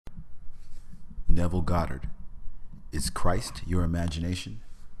Neville Goddard. Is Christ your imagination?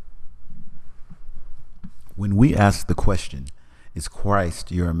 When we ask the question, is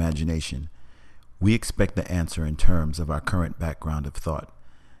Christ your imagination, we expect the answer in terms of our current background of thought,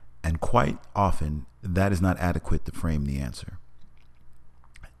 and quite often that is not adequate to frame the answer.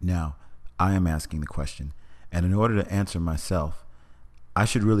 Now, I am asking the question, and in order to answer myself, I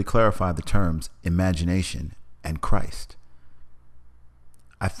should really clarify the terms imagination and Christ.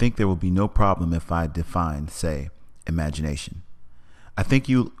 I think there will be no problem if I define, say, imagination. I think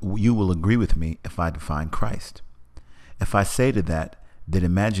you will agree with me if I define Christ. If I say to that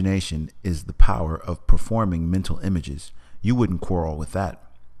imagination is the power of performing mental images, you wouldn't quarrel with that.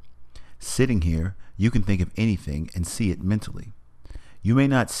 Sitting here, you can think of anything and see it mentally. You may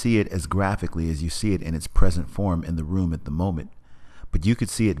not see it as graphically as you see it in its present form in the room at the moment, but you could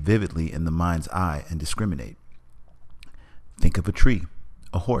see it vividly in the mind's eye and discriminate. Think of a tree,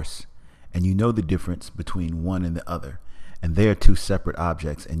 a horse, and you know the difference between one and the other, and they are two separate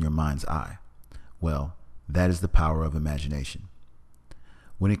objects in your mind's eye. Well, that is the power of imagination.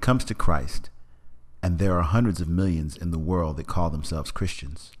 When it comes to Christ, and there are hundreds of millions in the world that call themselves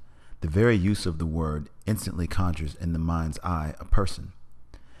Christians, the very use of the word instantly conjures in the mind's eye a person.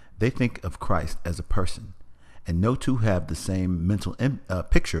 They think of Christ as a person, and no two have the same mental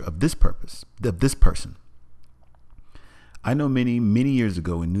picture of this person. I know many years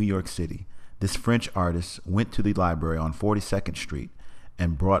ago in New York City, this French artist went to the library on 42nd Street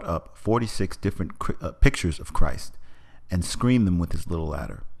and brought up 46 different pictures of Christ and screened them with his little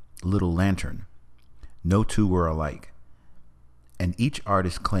lantern. No two were alike. And each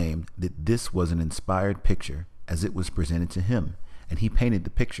artist claimed that this was an inspired picture as it was presented to him, and he painted the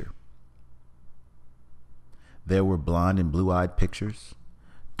picture. There were blonde and blue-eyed pictures,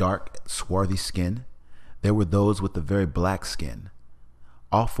 dark, swarthy skin. There were those with a very black skin.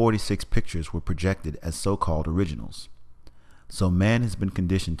 All 46 pictures were projected as so-called originals. So man has been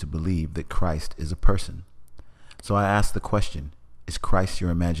conditioned to believe that Christ is a person. So I ask the question, is Christ your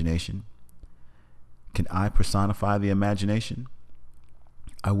imagination? Can I personify the imagination?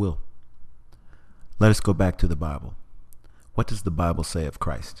 I will. Let us go back to the Bible. What does the Bible say of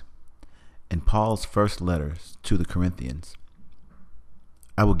Christ? In Paul's first letters to the Corinthians,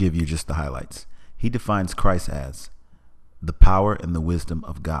 I will give you just the highlights. He defines Christ as the power and the wisdom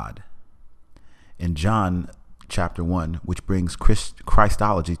of God. In John chapter 1, which brings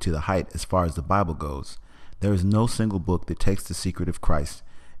Christology to the height as far as the Bible goes, there is no single book that takes the secret of Christ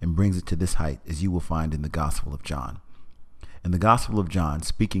and brings it to this height as you will find in the Gospel of John. In the Gospel of John,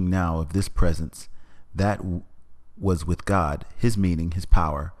 speaking now of this presence that was with God, his meaning, his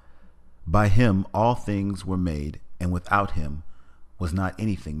power, by him all things were made, and without him was not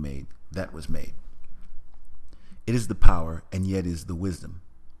anything made that was made. It is the power, and yet is the wisdom.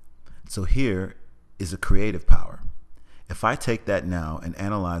 So here is a creative power. If I take that now and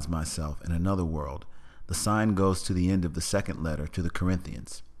analyze myself in another world, the sign goes to the end of the second letter to the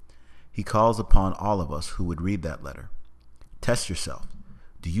Corinthians. He calls upon all of us who would read that letter. Test yourself.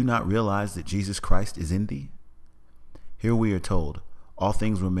 Do you not realize that Jesus Christ is in thee? Here we are told, all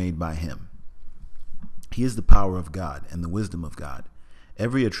things were made by him. He is the power of God and the wisdom of God.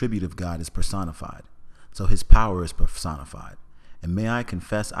 Every attribute of God is personified, so his power is personified. And may I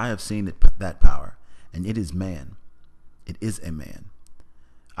confess, I have seen that power, and it is man. It is a man.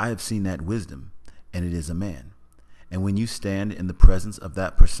 I have seen that wisdom, and it is a man. And when you stand in the presence of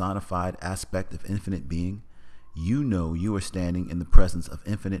that personified aspect of infinite being, you know you are standing in the presence of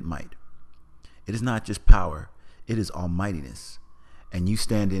infinite might. It is not just power, it is almightiness. And you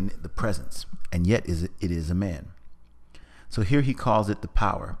stand in the presence, and yet it is a man. So here he calls it the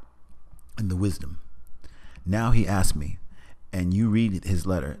power and the wisdom. Now he asks me, and you read his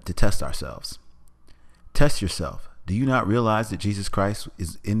letter to test ourselves. Test yourself. Do you not realize that Jesus Christ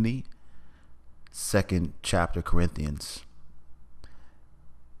is in thee? 2nd chapter Corinthians.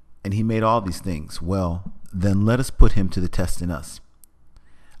 And he made all these things. Well, then let us put him to the test in us.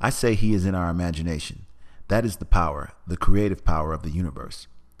 I say he is in our imagination. That is the power, the creative power of the universe.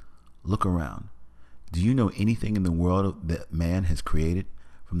 Look around. Do you know anything in the world that man has created,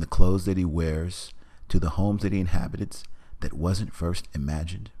 from the clothes that he wears to the homes that he inhabits, that wasn't first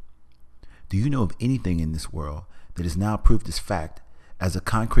imagined? Do you know of anything in this world that is now proved as fact, as a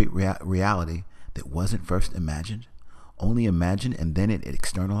concrete reality that wasn't first imagined? Only imagined and then it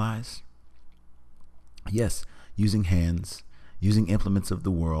externalized? Yes, using hands, using implements of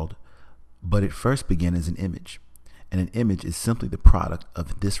the world, but it first began as an image. And an image is simply the product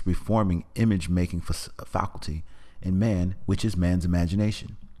of this reforming image-making faculty in man, which is man's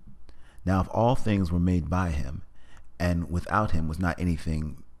imagination. Now, if all things were made by him, and without him was not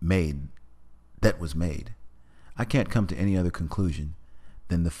anything made that was made. I can't come to any other conclusion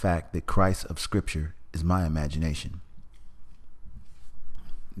than the fact that Christ of Scripture is my imagination.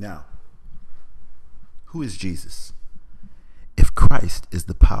 Now, who is Jesus? If Christ is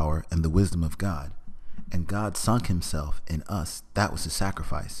the power and the wisdom of God, and God sunk himself in us, that was his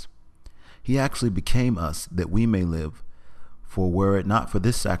sacrifice. He actually became us that we may live, for were it not for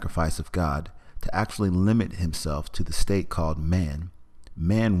this sacrifice of God to actually limit himself to the state called man,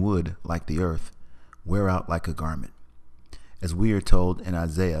 man would, like the earth, wear out like a garment. As we are told in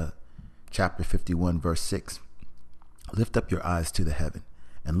Isaiah chapter 51 verse 6, lift up your eyes to the heaven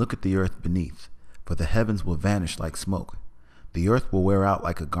and look at the earth beneath, for the heavens will vanish like smoke. The earth will wear out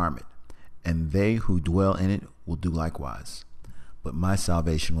like a garment, and they who dwell in it will do likewise. But my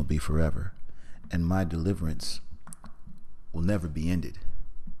salvation will be forever, and my deliverance will never be ended.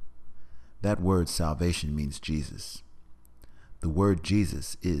 That word salvation means Jesus. The word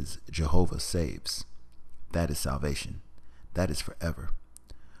Jesus is Jehovah saves. That is salvation. That is forever.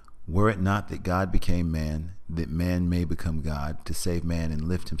 Were it not that God became man, that man may become God, to save man and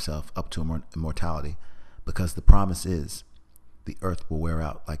lift himself up to immortality, because the promise is, the earth will wear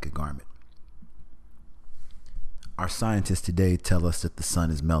out like a garment. Our scientists today tell us that the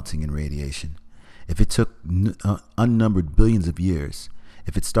sun is melting in radiation. If it took unnumbered billions of years,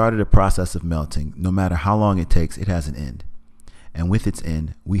 if it started a process of melting, no matter how long it takes, it has an end. And with its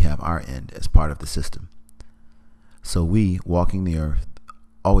end, we have our end as part of the system. So we, walking the earth,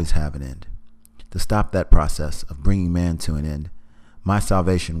 always have an end. To stop that process of bringing man to an end, my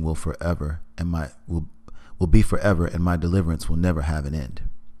salvation will be forever, and my deliverance will never have an end.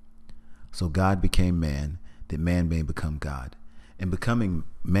 So God became man, that man may become God. And becoming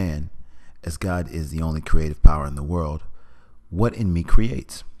man, as God is the only creative power in the world, what in me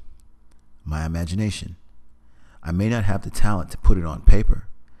creates? My imagination. I may not have the talent to put it on paper.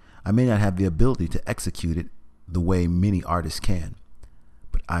 I may not have the ability to execute it the way many artists can,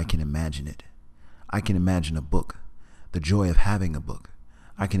 but I can imagine it. I can imagine a book, the joy of having a book.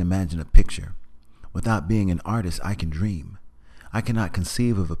 I can imagine a picture. Without being an artist, I can dream. I cannot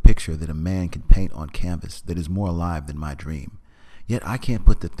conceive of a picture that a man can paint on canvas that is more alive than my dream. Yet I can't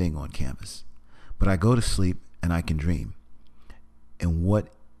put the thing on canvas. But I go to sleep and I can dream. And what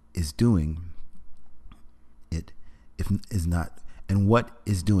is doing it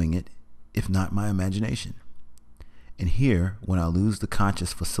if not my imagination? And here, when I lose the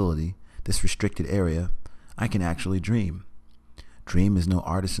conscious facility, this restricted area, I can actually dream. Dream as no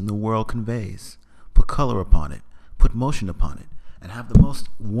artist in the world conveys. Put color upon it, put motion upon it, and have the most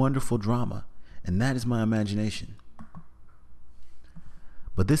wonderful drama. And that is my imagination.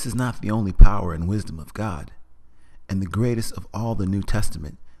 But this is not the only power and wisdom of God. And the greatest of all the New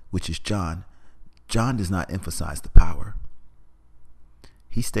Testament, which is John, John does not emphasize the power.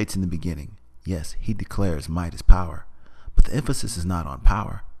 He states in the beginning, yes, he declares might is power, but the emphasis is not on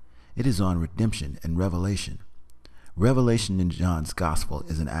power. It is on redemption and revelation. Revelation in John's gospel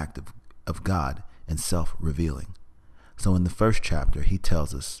is an act of God and self-revealing. So in the first chapter, he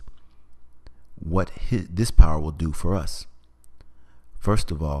tells us what this power will do for us.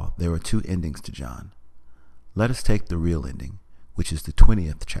 First of all, there are two endings to John. Let us take the real ending, which is the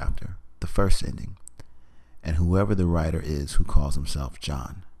 20th chapter, the first ending, and whoever the writer is who calls himself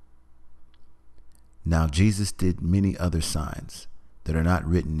John. Now Jesus did many other signs that are not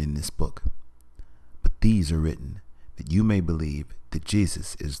written in this book, but these are written that you may believe that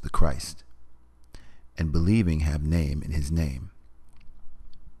Jesus is the Christ, and believing have name in his name.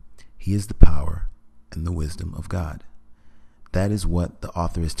 He is the power and the wisdom of God. That is what the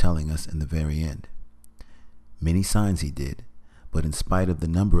author is telling us in the very end. Many signs he did, but in spite of the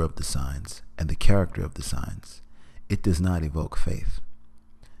number of the signs and the character of the signs, it does not evoke faith.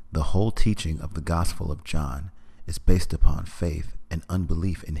 The whole teaching of the Gospel of John is based upon faith and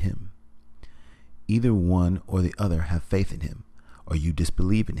unbelief in him. Either one or the other have faith in him, or you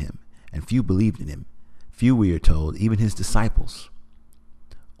disbelieve in him, and few believed in him. Few, we are told, even his disciples.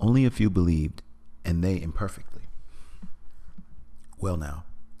 Only a few believed, and they imperfectly. Well now,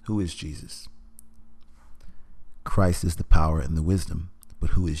 who is Jesus? Christ is the power and the wisdom,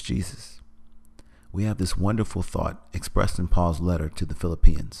 but who is Jesus? We have this wonderful thought expressed in Paul's letter to the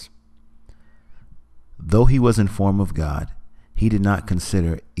Philippians. Though he was in form of God, he did not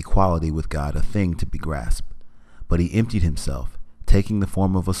consider equality with God a thing to be grasped, but he emptied himself, taking the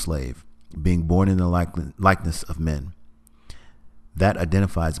form of a slave, being born in the likeness of men. That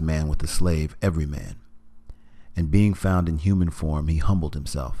identifies man with the slave, every man. And being found in human form, he humbled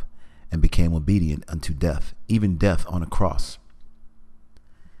himself and became obedient unto death, even death on a cross.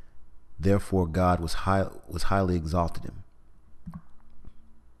 Therefore God was highly exalted him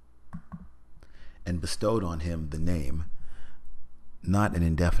and bestowed on him the name, not an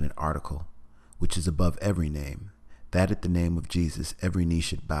indefinite article, which is above every name, that at the name of Jesus every knee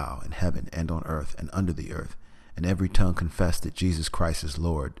should bow in heaven and on earth and under the earth, and every tongue confess that Jesus Christ is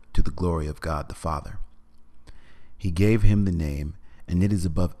Lord, to the glory of God the Father. He gave him the name, and it is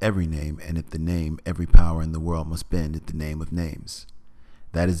above every name, and at the name every power in the world must bend at the name of names.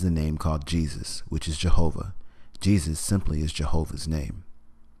 That is the name called Jesus, which is Jehovah. Jesus simply is Jehovah's name.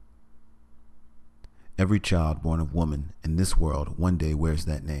 Every child born of woman in this world one day wears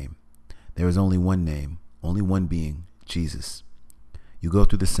that name. There is only one name, only one being, Jesus. You go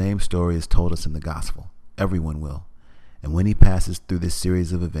through the same story as told us in the gospel. Everyone will. And when he passes through this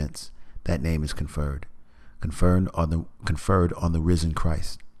series of events, that name is conferred on the risen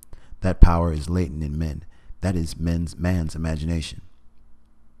Christ. That power is latent in men. That is man's imagination.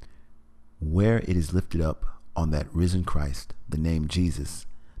 Where it is lifted up on that risen Christ, the name Jesus,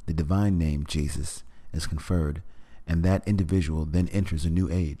 the divine name Jesus, is conferred, and that individual then enters a new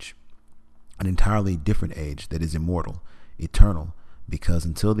age, an entirely different age that is immortal, eternal, because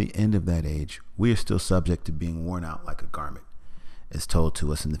until the end of that age, we are still subject to being worn out like a garment, as told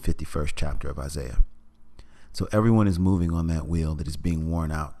to us in the 51st chapter of Isaiah. So everyone is moving on that wheel that is being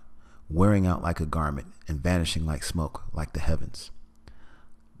worn out, wearing out like a garment, and vanishing like smoke, like the heavens.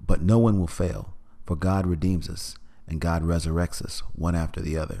 But no one will fail, for God redeems us, and God resurrects us one after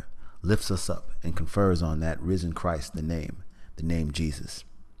the other, lifts us up, and confers on that risen Christ the name Jesus.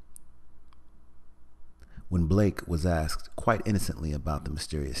 When Blake was asked quite innocently about the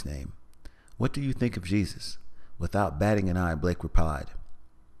mysterious name, "What do you think of Jesus?" without batting an eye, Blake replied,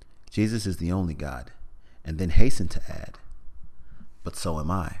 "Jesus is the only God," and then hastened to add, "But so am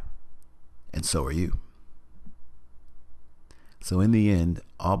I, and so are you." So in the end,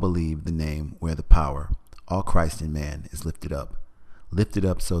 all believe the name where the power, all Christ in man, is lifted up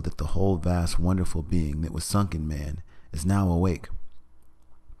so that the whole vast, wonderful being that was sunk in man is now awake.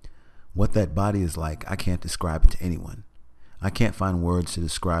 What that body is like, I can't describe it to anyone. I can't find words to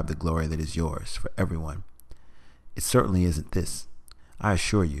describe the glory that is yours for everyone. It certainly isn't this, I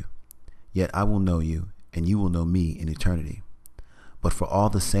assure you. Yet I will know you, and you will know me in eternity. But for all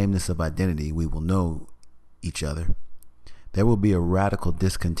the sameness of identity, we will know each other. There will be a radical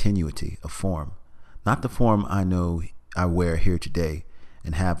discontinuity of form, not the form I know I wear here today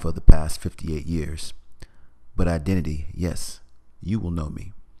and have for the past 58 years, but identity. Yes, you will know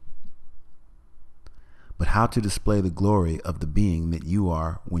me. But how to display the glory of the being that you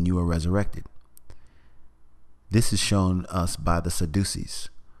are when you are resurrected? This is shown us by the Sadducees,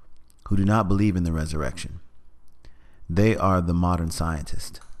 who do not believe in the resurrection. They are the modern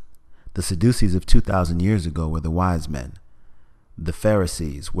scientists. The Sadducees of 2,000 years ago were the wise men. The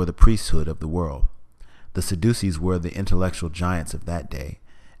Pharisees were the priesthood of the world. The Sadducees were the intellectual giants of that day,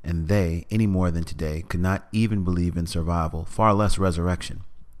 and they, any more than today, could not even believe in survival, far less resurrection.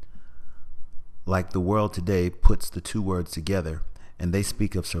 Like the world today puts the two words together, and they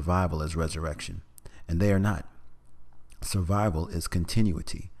speak of survival as resurrection, and they are not. Survival is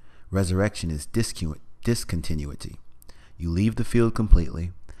continuity. Resurrection is discontinuity. You leave the field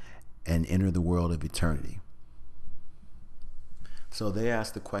completely and enter the world of eternity. So they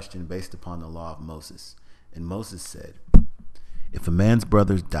asked the question based upon the law of Moses. And Moses said, if a man's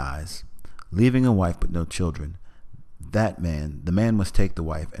brother dies, leaving a wife but no children, the man must take the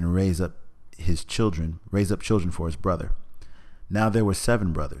wife and raise up children for his brother. Now there were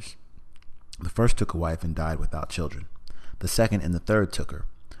 7 brothers. The first took a wife and died without children. The second and the third took her.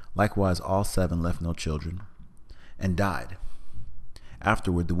 Likewise, all 7 left no children and died.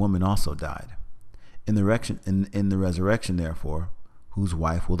 Afterward, the woman also died. In the resurrection, therefore, whose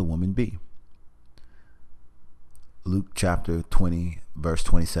wife will the woman be? Luke chapter 20, verse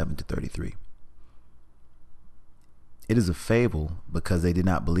 27 to 33. It is a fable because they did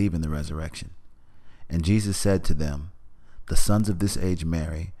not believe in the resurrection. And Jesus said to them, the sons of this age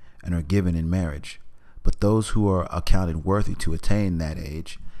marry and are given in marriage, but those who are accounted worthy to attain that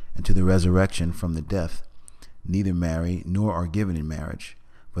age and to the resurrection from the death neither marry nor are given in marriage,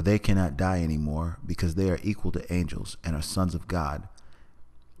 for they cannot die any more, because they are equal to angels and are sons of God,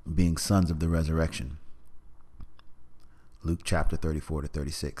 being sons of the resurrection. Luke chapter 34 to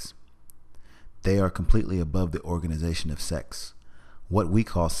 36. They are completely above the organization of sex. What we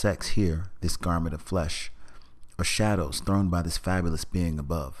call sex here, this garment of flesh, are shadows thrown by this fabulous being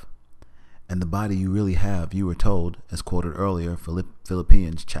above. And the body you really have, you were told, as quoted earlier,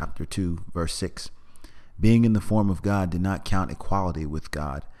 Philippians chapter 2, verse 6, being in the form of God, did not count equality with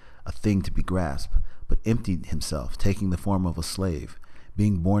God a thing to be grasped, but emptied himself, taking the form of a slave,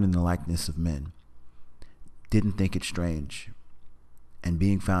 being born in the likeness of men. Didn't think it strange And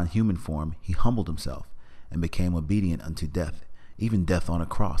being found human form, he humbled himself and became obedient unto death, even death on a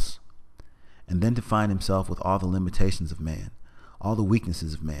cross. And then to find himself with all the limitations of man, all the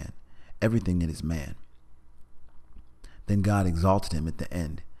weaknesses of man, everything that is man. Then God exalted him at the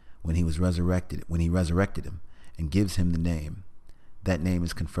end when he resurrected him and gives him the name. That name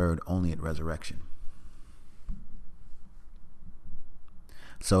is conferred only at resurrection.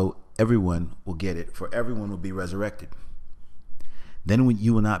 So everyone will get it, for everyone will be resurrected. Then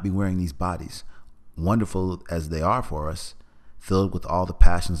you will not be wearing these bodies, wonderful as they are for us, filled with all the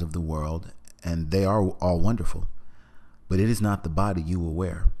passions of the world, and they are all wonderful. But it is not the body you will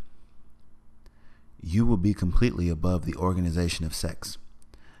wear. You will be completely above the organization of sex.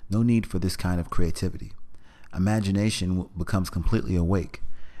 No need for this kind of creativity. Imagination becomes completely awake,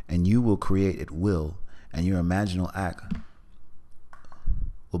 and you will create at will, and your imaginal act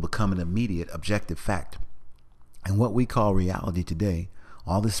will become an immediate objective fact. And what we call reality today,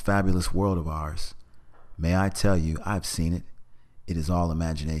 all this fabulous world of ours, may I tell you, I've seen it. It is all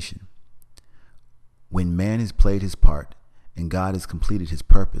imagination. When man has played his part and God has completed his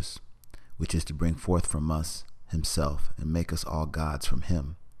purpose, which is to bring forth from us himself and make us all gods from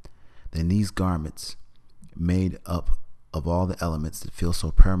him, then these garments, made up of all the elements that feel so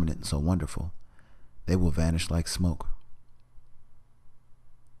permanent and so wonderful, they will vanish like smoke.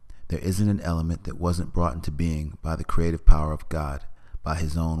 There isn't an element that wasn't brought into being by the creative power of God, by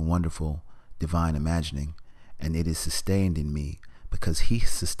his own wonderful divine imagining, and it is sustained in me because he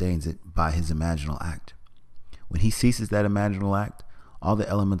sustains it by his imaginal act. When he ceases that imaginal act, all the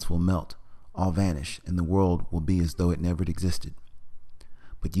elements will melt, all vanish, and the world will be as though it never existed.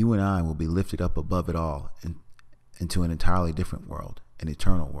 But you and I will be lifted up above it all into an entirely different world, an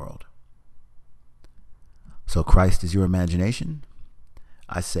eternal world. So Christ is your imagination?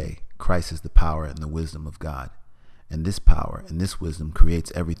 I say, Christ is the power and the wisdom of God, and this power and this wisdom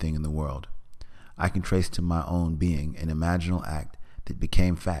creates everything in the world. I can trace to my own being an imaginal act that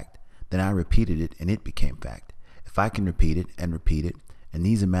became fact, then I repeated it and it became fact. If I can repeat it, and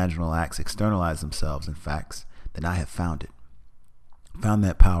these imaginal acts externalize themselves in facts, then I have found it. Found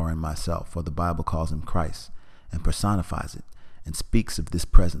that power in myself, for the Bible calls him Christ and personifies it and speaks of this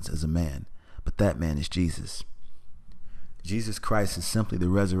presence as a man, but that man is Jesus. Jesus Christ is simply the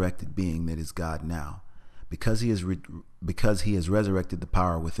resurrected being that is God now, because he has resurrected the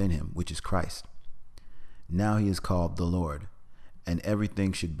power within him, which is Christ. Now he is called the Lord, and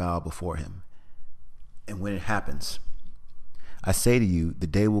everything should bow before him. And when it happens, I say to you, the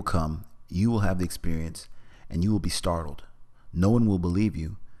day will come, you will have the experience, and you will be startled. No one will believe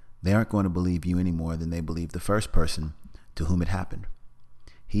you. They aren't going to believe you any more than they believed the first person to whom it happened.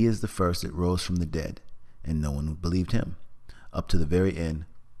 He is the first that rose from the dead, and no one believed him. Up to the very end,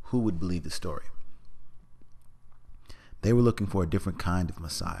 who would believe the story? They were looking for a different kind of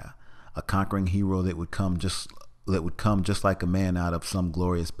Messiah, a conquering hero that would come just like a man out of some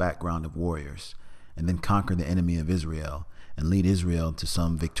glorious background of warriors, and then conquer the enemy of Israel and lead Israel to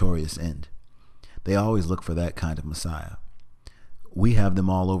some victorious end. They always look for that kind of Messiah. We have them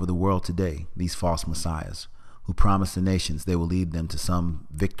all over the world today, these false messiahs, who promise the nations they will lead them to some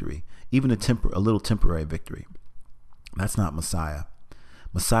victory, even a little temporary victory. That's not Messiah.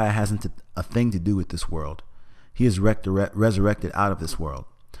 Messiah hasn't a thing to do with this world. He is resurrected out of this world.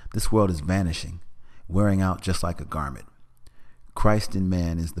 This world is vanishing, wearing out just like a garment. Christ in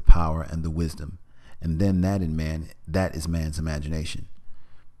man is the power and the wisdom, and then that is man's imagination.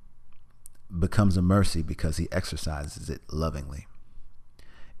 Becomes a mercy because he exercises it lovingly.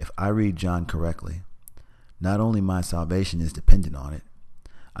 If I read John correctly, not only my salvation is dependent on it,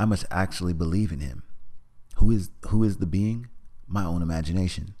 I must actually believe in him. Who is the being? My own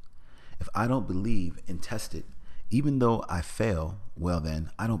imagination. If I don't believe and test it, even though I fail, well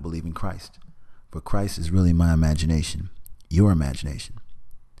then, I don't believe in Christ. For Christ is really my imagination, your imagination.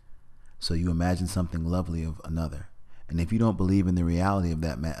 So you imagine something lovely of another. And if you don't believe in the reality of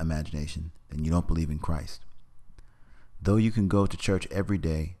that imagination, then you don't believe in Christ. Though you can go to church every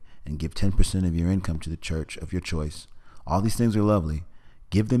day and give 10% of your income to the church of your choice, all these things are lovely.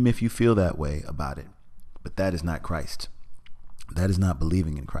 Give them if you feel that way about it. But that is not Christ. That is not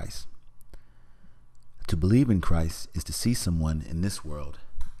believing in Christ. To believe in Christ is to see someone in this world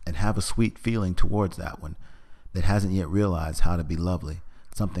and have a sweet feeling towards that one that hasn't yet realized how to be lovely,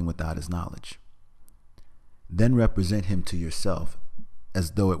 something without his knowledge. Then represent him to yourself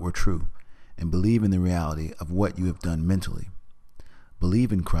as though it were true, and believe in the reality of what you have done mentally.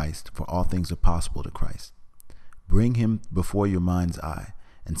 Believe in Christ, for all things are possible to Christ. Bring him before your mind's eye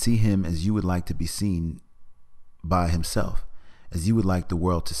and see him as you would like to be seen by himself, as you would like the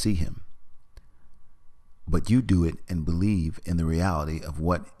world to see him. but you do it and believe in the reality of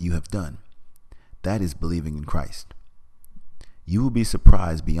what you have done. That is believing in Christ. You will be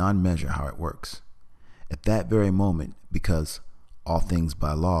surprised beyond measure how it works. At that very moment, because all things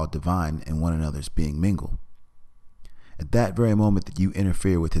by law divine and one another's being mingled. At that very moment that you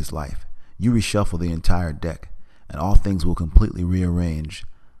interfere with his life, you reshuffle the entire deck, and all things will completely rearrange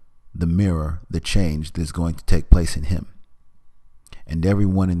the mirror, the change that is going to take place in him. And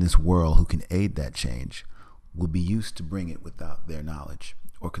everyone in this world who can aid that change will be used to bring it without their knowledge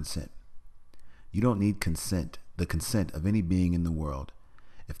or consent. You don't need the consent of any being in the world.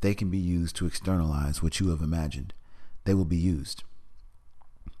 If they can be used to externalize what you have imagined, they will be used.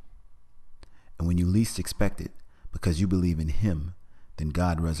 And when you least expect it, because you believe in him, then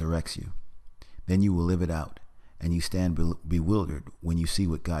God resurrects you. Then you will live it out, and you stand bewildered when you see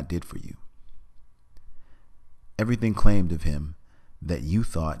what God did for you. Everything claimed of him that you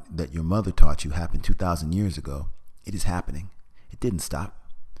thought that your mother taught you happened 2,000 years ago, it is happening. It didn't stop.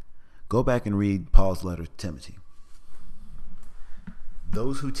 Go back and read Paul's letter to Timothy.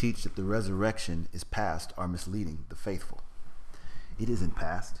 Those who teach that the resurrection is past are misleading the faithful. It isn't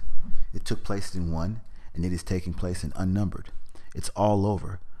past. It took place in one, and it is taking place in unnumbered. It's all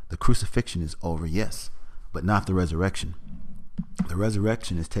over. The crucifixion is over, yes, but not the resurrection. The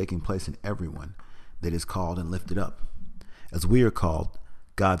resurrection is taking place in everyone that is called and lifted up. As we are called,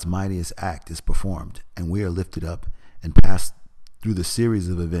 God's mightiest act is performed, and we are lifted up and passed through the series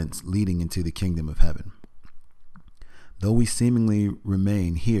of events leading into the kingdom of heaven. Though we seemingly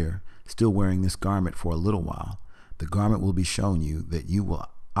remain here, still wearing this garment for a little while, the garment will be shown you that you will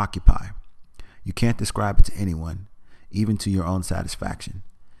occupy. You can't describe it to anyone, even to your own satisfaction.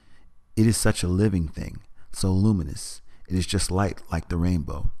 It is such a living thing, so luminous. It is just light like the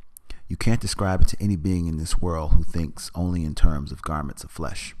rainbow. You can't describe it to any being in this world who thinks only in terms of garments of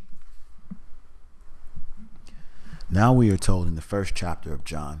flesh. Now we are told in the first chapter of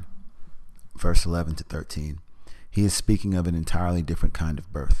John, verse 11 to 13, he is speaking of an entirely different kind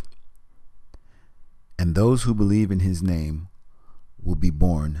of birth. And those who believe in his name will be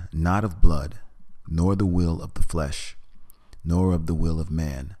born not of blood, nor the will of the flesh, nor of the will of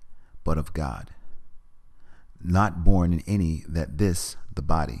man, but of God. Not born in any that this, the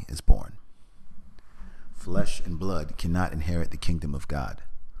body, is born. Flesh and blood cannot inherit the kingdom of God,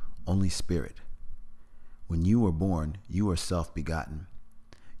 only spirit. When you are born, you are self-begotten.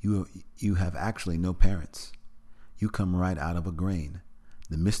 You have actually no parents. You come right out of a grain,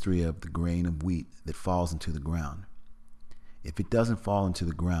 the mystery of the grain of wheat that falls into the ground. If it doesn't fall into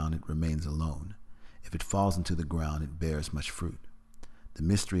the ground, it remains alone. If it falls into the ground, it bears much fruit. The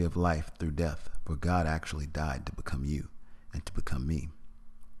mystery of life through death, for God actually died to become you and to become me.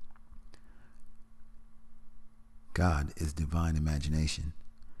 God is divine imagination,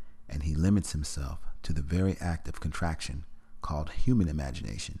 and he limits himself to the very act of contraction called human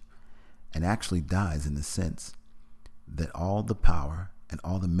imagination, and actually dies in the sense that all the power and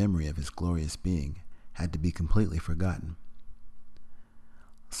all the memory of his glorious being had to be completely forgotten.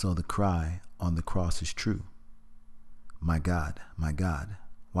 So the cry on the cross is true. My God,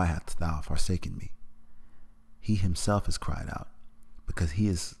 why hast thou forsaken me? He himself has cried out, because he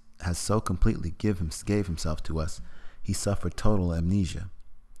has so completely gave himself to us. He suffered total amnesia,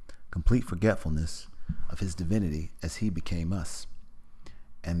 complete forgetfulness of his divinity as he became us.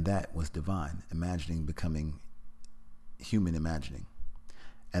 And that was divine imagining becoming human imagining.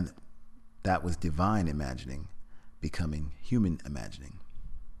 And that was divine imagining becoming human imagining.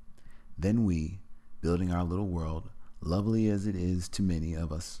 Then we, building our little world, lovely as it is to many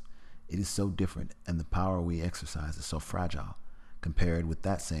of us, it is so different, and the power we exercise is so fragile, compared with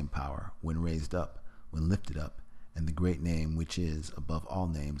that same power when raised up, when lifted up, and the great name which is above all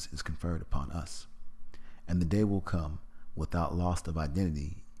names is conferred upon us. And the day will come, without loss of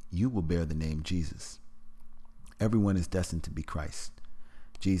identity, you will bear the name Jesus. Everyone is destined to be Christ.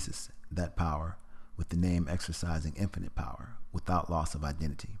 Jesus, that power, with the name exercising infinite power, without loss of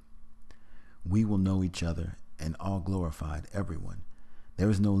identity. We will know each other, and all glorified, everyone. There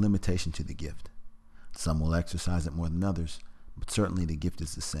is no limitation to the gift. Some will exercise it more than others, but certainly the gift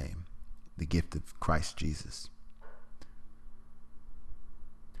is the same, the gift of Christ Jesus.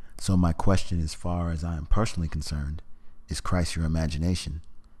 So my question, as far as I am personally concerned, is Christ your imagination?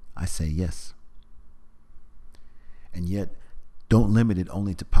 I say yes. And yet, don't limit it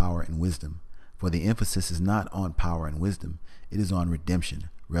only to power and wisdom, for the emphasis is not on power and wisdom, it is on redemption,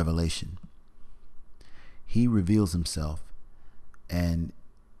 revelation. He reveals himself, and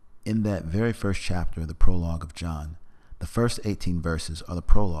in that very first chapter, the prologue of John, the first 18 verses are the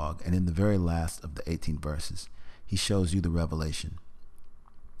prologue, and in the very last of the 18 verses, he shows you the revelation.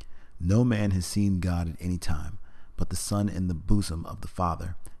 No man has seen God at any time, but the Son in the bosom of the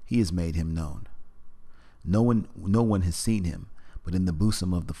Father, he has made him known. No one has seen him, but in the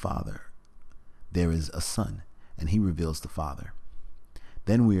bosom of the Father there is a Son, and he reveals the Father.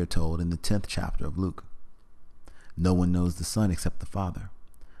 Then we are told in the 10th chapter of Luke, no one knows the Son except the Father.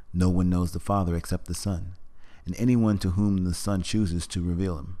 No one knows the Father except the Son, and anyone to whom the Son chooses to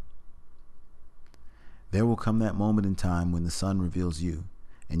reveal him. There will come that moment in time when the Son reveals you,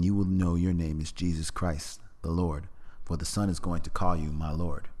 and you will know your name is Jesus Christ, the Lord, for the Son is going to call you my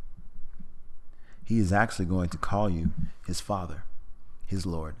Lord. He is actually going to call you his Father, his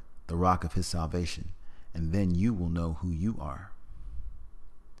Lord, the rock of his salvation, and then you will know who you are.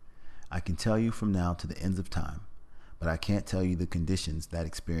 I can tell you from now to the ends of time, but I can't tell you the conditions that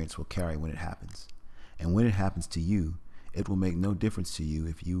experience will carry when it happens. And when it happens to you, it will make no difference to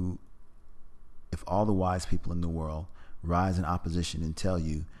you if all the wise people in the world rise in opposition and tell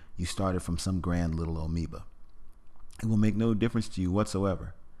you you started from some grand little amoeba. It will make no difference to you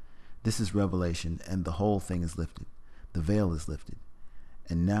whatsoever. This is revelation, and the whole thing is lifted. The veil is lifted.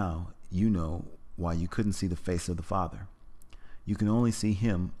 And now you know why you couldn't see the face of the Father. You can only see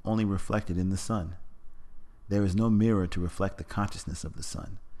him only reflected in the Son. There is no mirror to reflect the consciousness of the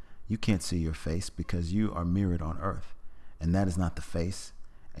Son. You can't see your face because you are mirrored on earth, and that is not the face,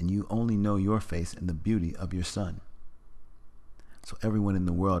 and you only know your face in the beauty of your Son. So everyone in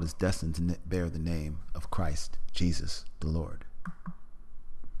the world is destined to bear the name of Christ Jesus the Lord.